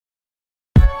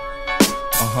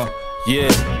Yeah.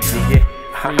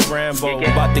 Free Rambo,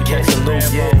 about to catch a loop.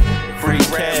 Free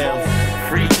Cavs,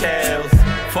 free Cavs.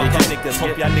 Fuck y'all niggas,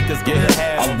 hope y'all niggas get a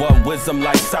half. I want wisdom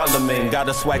like Solomon, got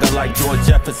a swagger like George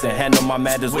Jefferson. Handle my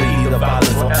matters with either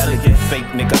violence or elegance. Fake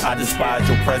nigga, I despise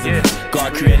your presence.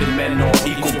 God created men all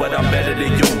equal, but I'm better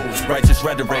than you. Righteous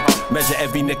rhetoric, measure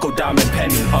every nickel, diamond,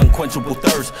 penny. Unquenchable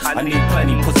thirst, I need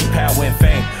plenty. Pussy, power, and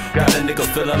fame. Got a nigga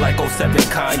feeling like 07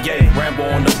 Kanye. Rambo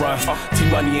on the run,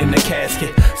 T-Money in the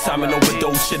casket. Simon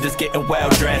overdose, shit is getting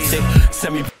wild drastic.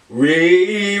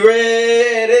 We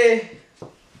ready.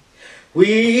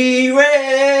 We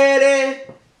ready.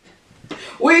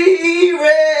 We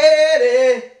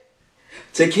ready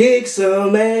to kick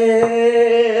some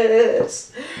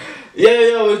ass.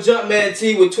 Yo, it's Jumpman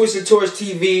T with Twisted Torch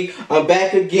TV. I'm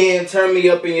back again. Turn me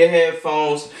up in your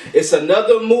headphones. It's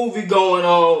another movie going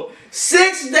on.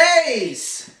 6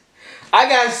 days. I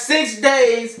got 6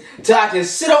 days till I can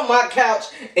sit on my couch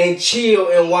and chill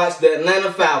and watch the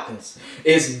Atlanta Falcons.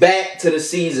 It's back to the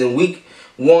season. Week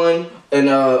 1 and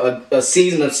a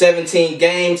season of 17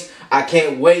 games. I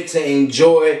can't wait to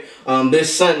enjoy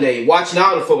this Sunday. Watching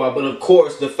all the football, but of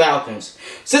course the Falcons.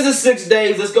 Since it's 6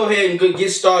 days, let's go ahead and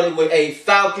get started with a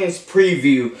Falcons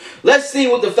preview. Let's see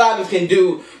what the Falcons can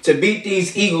do to beat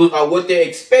these Eagles, or what they're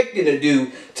expecting to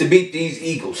do to beat these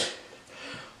Eagles.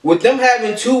 With them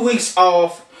having 2 weeks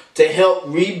off to help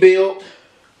rebuild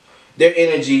their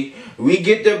energy,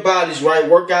 re-get their bodies right,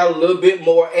 work out a little bit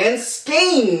more, and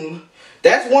scheme.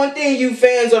 That's one thing you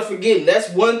fans are forgetting. That's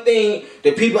one thing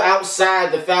that people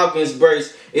outside the Falcons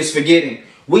brace is forgetting.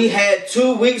 We had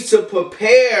 2 weeks to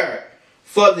prepare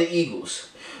for the Eagles.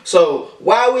 So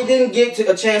while we didn't get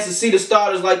a chance to see the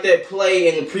starters like that play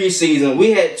in the preseason,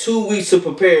 we had 2 weeks to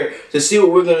prepare to see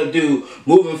what we're going to do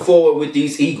moving forward with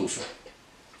these Eagles.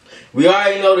 We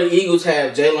already know the Eagles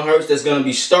have Jalen Hurts that's going to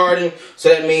be starting, so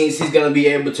that means he's going to be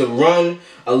able to run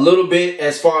a little bit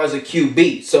as far as a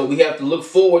QB. So we have to look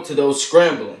forward to those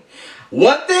scrambling.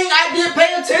 One thing I did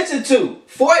pay attention to,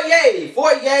 Fourier,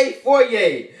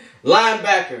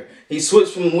 linebacker. He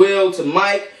switched from Will to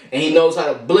Mike, and he knows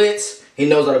how to blitz, he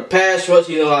knows how to pass rush,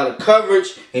 he knows how to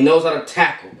coverage, he knows how to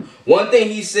tackle. One thing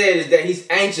he said is that he's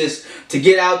anxious to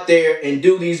get out there and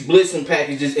do these blitzing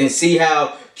packages and see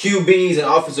how QBs and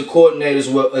offensive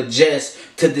coordinators will adjust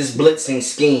to this blitzing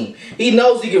scheme. He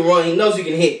knows he can run. He knows he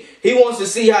can hit. He wants to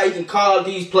see how he can call out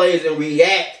these plays and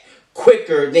react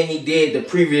quicker than he did the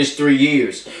previous 3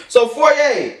 years. So,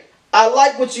 Fourier, I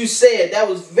like what you said. That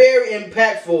was very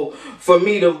impactful for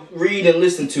me to read and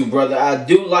listen to, brother. I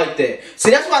do like that.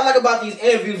 See, that's what I like about these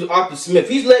interviews with Arthur Smith.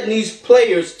 He's letting these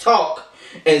players talk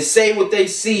and say what they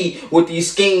see with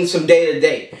these schemes from day to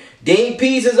day. Dean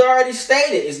Pease has already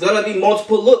stated it's going to be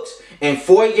multiple looks, and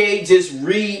Fourier just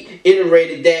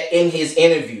reiterated that in his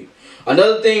interview.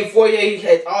 Another thing Fourier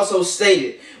has also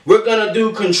stated, we're going to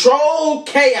do controlled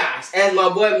chaos, as my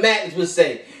boy Matt would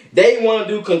say. They want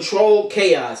to do controlled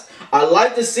chaos. I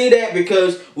like to see that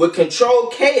because with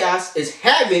controlled chaos, it's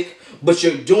havoc, but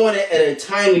you're doing it at a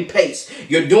timely pace.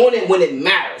 You're doing it when it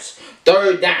matters.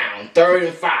 3rd down, 3rd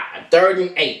and 5, 3rd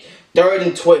and 8, 3rd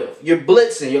and 12. You're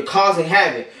blitzing. You're causing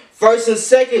havoc. 1st and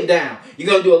 2nd down, you're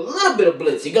going to do a little bit of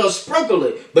blitz. You're going to sprinkle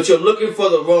it, but you're looking for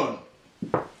the run.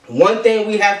 One thing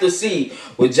we have to see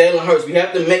with Jalen Hurts, we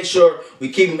have to make sure we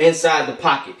keep him inside the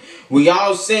pocket. We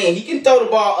all saying he can throw the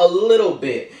ball a little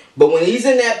bit, but when he's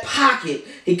in that pocket,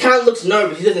 he kind of looks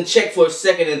nervous. He doesn't check for a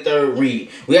 2nd and 3rd read.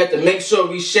 We have to make sure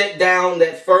we shut down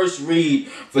that first read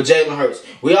for Jalen Hurts.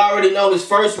 We already know his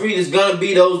first read is going to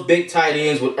be those big tight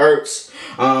ends with Ertz.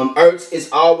 Ertz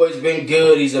has always been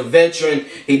good. He's a veteran.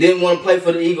 He didn't want to play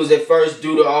for the Eagles at first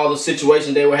due to all the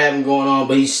situations they were having going on,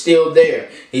 but he's still there.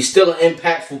 He's still an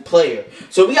impactful player.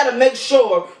 So we got to make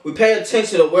sure we pay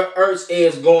attention to where Ertz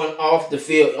is going off the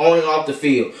field, on and off the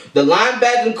field. The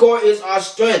linebacking core is our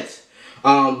strength.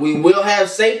 We will have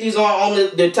safeties on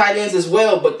the tight ends as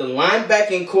well, but the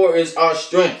linebacking core is our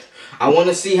strength. I want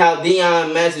to see how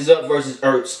Dion matches up versus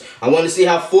Ertz. I want to see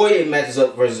how Fourier matches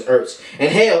up versus Ertz.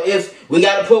 And hell, if we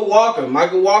got to put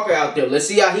Michael Walker out there, let's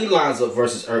see how he lines up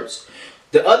versus Ertz.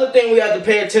 The other thing we have to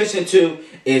pay attention to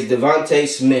is Devontae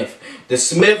Smith. The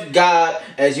Smith God,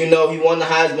 as you know, he won the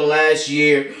Heisman last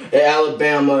year at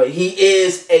Alabama. He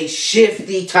is a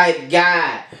shifty type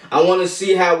guy. I want to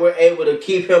see how we're able to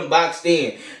keep him boxed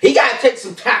in. He got to take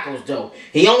some tackles, though.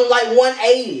 He only like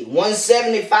 180,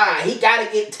 175. He got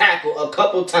to get tackled a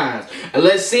couple times. And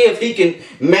let's see if he can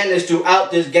manage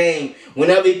throughout this game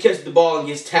whenever he catches the ball and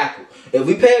gets tackled. If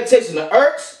we pay attention to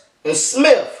Ertz and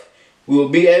Smith, we will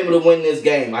be able to win this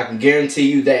game. I can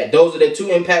guarantee you that. Those are the two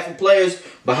impactful players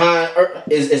behind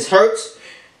is Hurts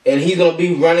And he's going to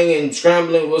be running and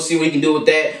scrambling. We'll see what he can do with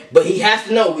that. But he has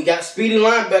to know we got speedy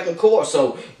linebacker core.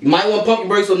 So you might want to pump your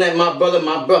brakes on that, my brother,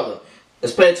 my brother.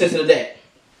 Let's pay attention to that.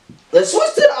 Let's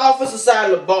switch to the offensive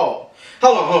side of the ball.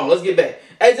 Hold on. Let's get back.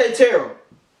 AJ Terrell.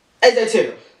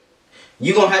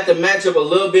 You're going to have to match up a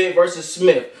little bit versus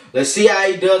Smith. Let's see how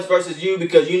he does versus you,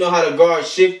 because you know how to guard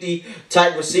shifty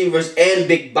type receivers and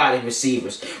big body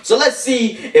receivers. So let's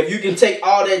see if you can take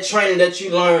all that training that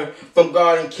you learned from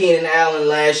guarding Keenan Allen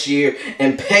last year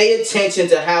and pay attention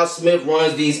to how Smith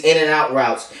runs these in and out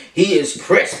routes. He is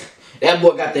crisp. That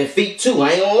boy got their feet too. I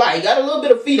ain't gonna lie. He got a little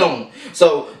bit of feet on him.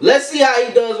 So let's see how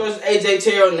he does versus AJ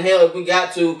Terrell. And hell, if we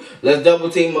got to, let's double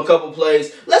team a couple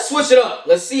plays. Let's switch it up.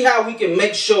 Let's see how we can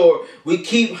make sure we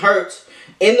keep Hurts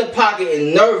in the pocket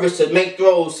and nervous to make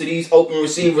throws to these open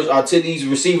receivers, or to these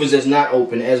receivers that's not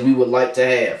open, as we would like to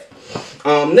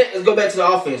have. Next, let's go back to the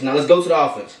offense. Now let's go to the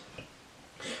offense.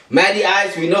 Matty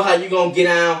Ice, we know how you're going to get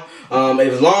down.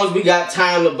 As long as we got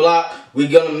time to block, we're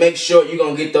going to make sure you're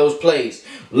going to get those plays.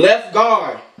 Left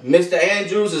guard, Mr.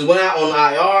 Andrews has went out on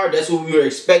IR. That's who we were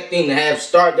expecting to have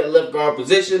start that left guard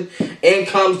position. In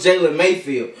comes Jalen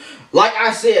Mayfield. Like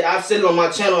I said, I've said it on my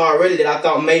channel already that I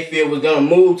thought Mayfield was going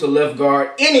to move to left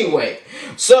guard anyway.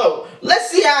 So,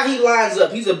 let's see how he lines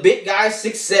up. He's a big guy,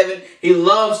 6'7". He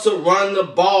loves to run the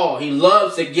ball. He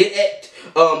loves to get at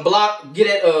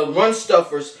run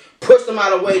stuffers, push them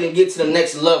out of the way, and get to the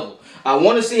next level. I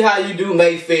want to see how you do,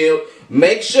 Mayfield.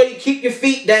 Make sure you keep your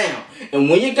feet down. And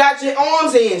when you got your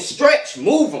arms in, stretch,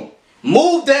 move them.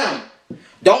 Move them.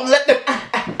 Don't let them...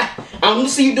 I want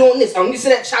to see you doing this. I want to see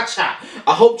that cha-cha.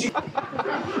 I hope you...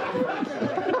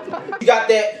 You got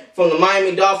that from the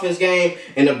Miami Dolphins game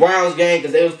and the Browns game,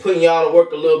 because they was putting y'all to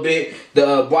work a little bit.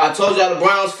 I told y'all the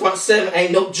Browns front seven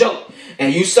ain't no joke.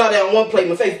 And you saw that on one play in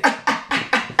my face.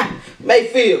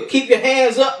 Mayfield, keep your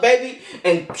hands up, baby,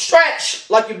 and stretch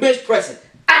like you're bench pressing.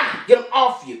 Get them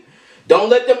off you. Don't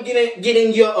let them get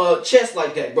in your chest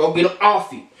like that, bro. Get them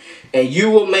off you, and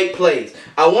you will make plays.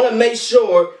 I want to make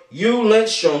sure you,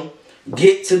 Lindstrom,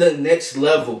 get to the next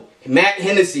level. Matt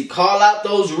Hennessy, call out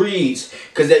those reads,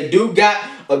 because they do got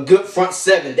a good front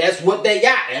seven. That's what they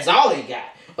got. That's all they got.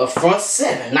 A front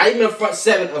seven. Not even a front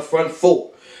seven, a front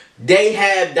four. They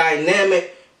have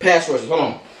dynamic pass rushers. Hold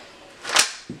on.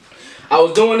 I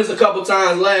was doing this a couple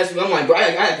times last week. I'm like, bro,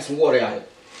 I gotta get some water out here.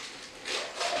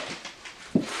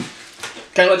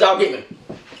 Can't let y'all get me.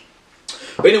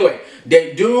 But anyway,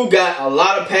 they do got a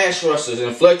lot of pass rushers.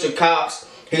 And Fletcher Cox,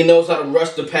 he knows how to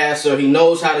rush the passer. He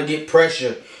knows how to get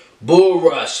pressure. Bull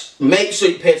rush. Make sure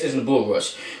you pay attention to bull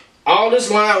rush. All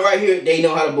this line right here, they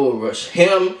know how to bull rush.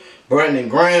 Him, Brandon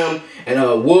Graham,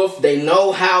 and Wolf, they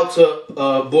know how to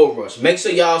bull rush. Make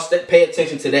sure y'all pay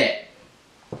attention to that.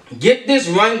 Get this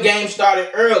run game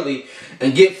started early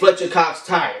and get Fletcher Cox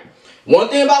tired. One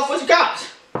thing about Fletcher Cox,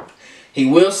 he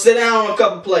will sit down on a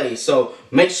couple plays. So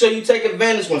make sure you take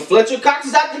advantage. When Fletcher Cox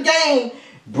is out the game,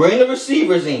 bring the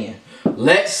receivers in.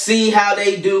 Let's see how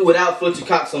they do without Fletcher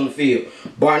Cox on the field.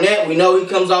 Barnett, we know he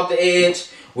comes off the edge.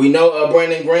 We know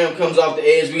Brandon Graham comes off the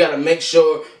edge. We got to make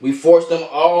sure we force them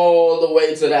all the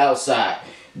way to the outside.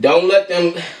 Don't let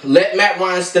Matt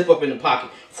Ryan step up in the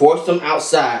pocket. Force them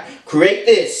outside. Create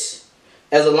this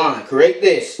as a line. Create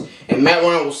this. And Matt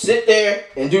Ryan will sit there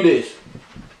and do this.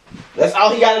 That's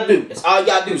all he got to do. That's all he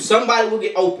got to do. Somebody will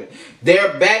get open.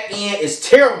 Their back end is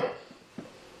terrible.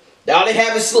 All they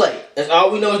have is Slay. That's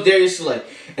all we know is Darius Slay.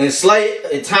 And Slay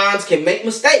at times can make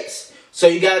mistakes. So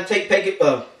you got to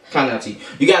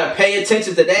you got to pay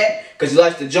attention to that, because he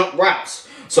likes to jump routes.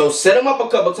 So set him up a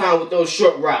couple times with those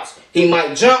short routes. He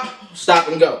might jump, stop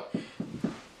and go.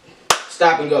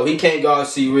 Stop and go. He can't guard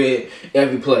C-Red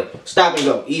every play. Stop and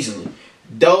go easily.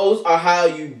 Those are how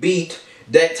you beat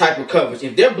that type of coverage.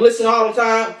 If they're blitzing all the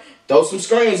time, throw some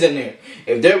screens in there.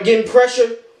 If they're getting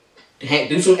pressure,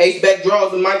 do some ace-back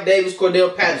draws with Mike Davis,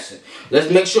 Cordell Patterson. Let's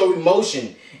make sure we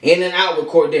motion in and out with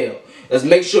Cordell. Let's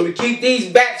make sure we keep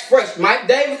these backs fresh. Mike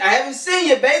Davis, I haven't seen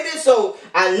you, baby, so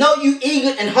I know you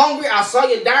eager and hungry. I saw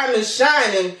your diamonds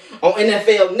shining on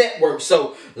NFL Network,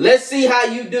 so let's see how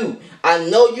you do. I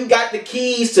know you got the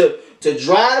keys to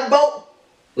drive the boat.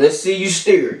 Let's see you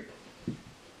steer it.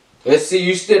 Let's see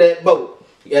you steer that boat.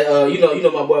 Yeah, you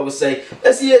know my boy would say,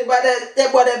 let's see that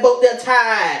boat there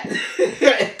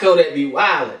tied. Kodak be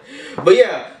wildin'. But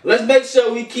yeah, let's make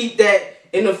sure we keep that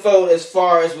in the fold as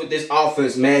far as with this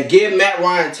offense, man. Give Matt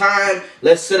Ryan time.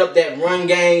 Let's set up that run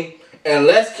game. And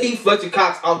let's keep Fletcher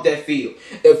Cox off that field.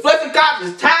 If Fletcher Cox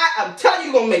is tired, I'm telling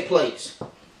you, going to make plays.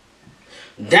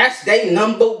 That's their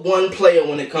 #1 player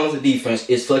when it comes to defense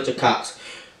is Fletcher Cox.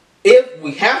 If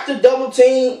we have to double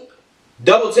team,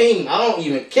 I don't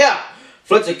even care.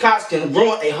 Fletcher Cox can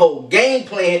ruin a whole game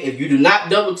plan if you do not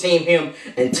double team him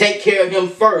and take care of him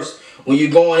first when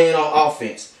you're going in on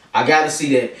offense. I got to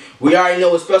see that. We already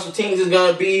know what special teams is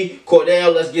going to be.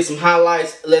 Cordell, let's get some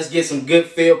highlights. Let's get some good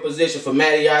field position for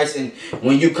Matty Ice. And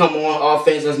when you come on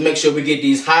offense, let's make sure we get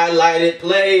these highlighted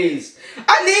plays.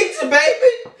 I need to,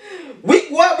 baby. Week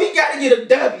 1, we got to get a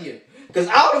W. Because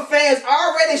all the fans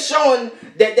already showing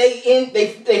that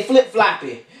they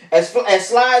flip-flopping. As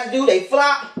slides do, they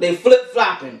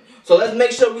flip-flopping. So let's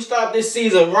make sure we start this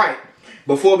season right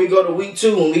before we go to week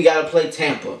 2 when we got to play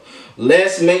Tampa.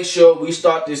 Let's make sure we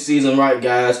start this season right,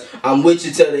 guys. I'm with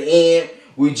you till the end.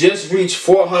 We just reached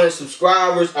 400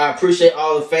 subscribers. I appreciate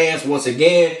all the fans once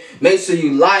again. Make sure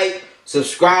you like,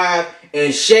 subscribe,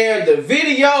 and share the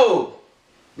video.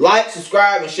 Like,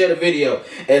 subscribe, and share the video.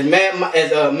 As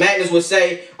Magnus would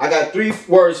say, I got 3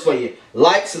 words for you.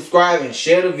 Like, subscribe, and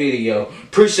share the video.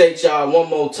 Appreciate y'all one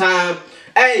more time.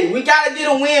 Hey, we got to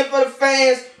get a win for the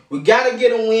fans. We got to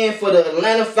get a win for the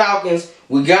Atlanta Falcons.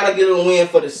 We got to get a win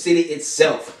for the city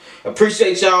itself.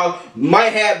 Appreciate y'all. Might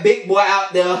have Big Boy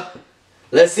out there.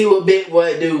 Let's see what Big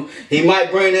Boy do. He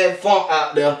might bring that funk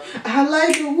out there. I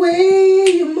like the way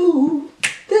you move.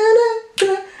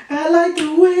 Da-da-da. I like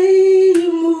the way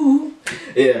you move.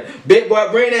 Yeah. Big Boy,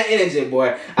 bring that energy,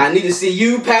 boy. I need to see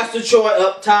you, Pastor Troy,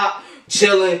 up top,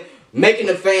 chilling, making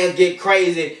the fans get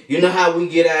crazy. You know how we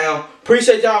get down.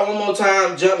 Appreciate y'all one more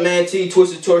time. Jumpman T,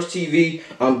 Twisted Torch TV.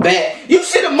 I'm back. You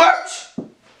see the merch?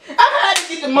 I had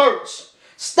to get the merch.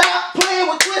 Stop playing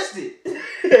with Twisted.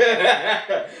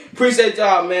 Appreciate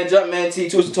y'all, man. Jumpman T,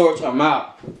 Twisted Torch. I'm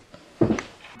out.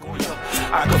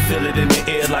 I can feel it in the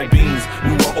air like beans.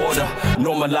 New order.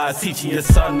 Normalize teaching your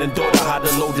son and daughter how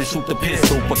to load and shoot the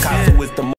pistol. Picasso is the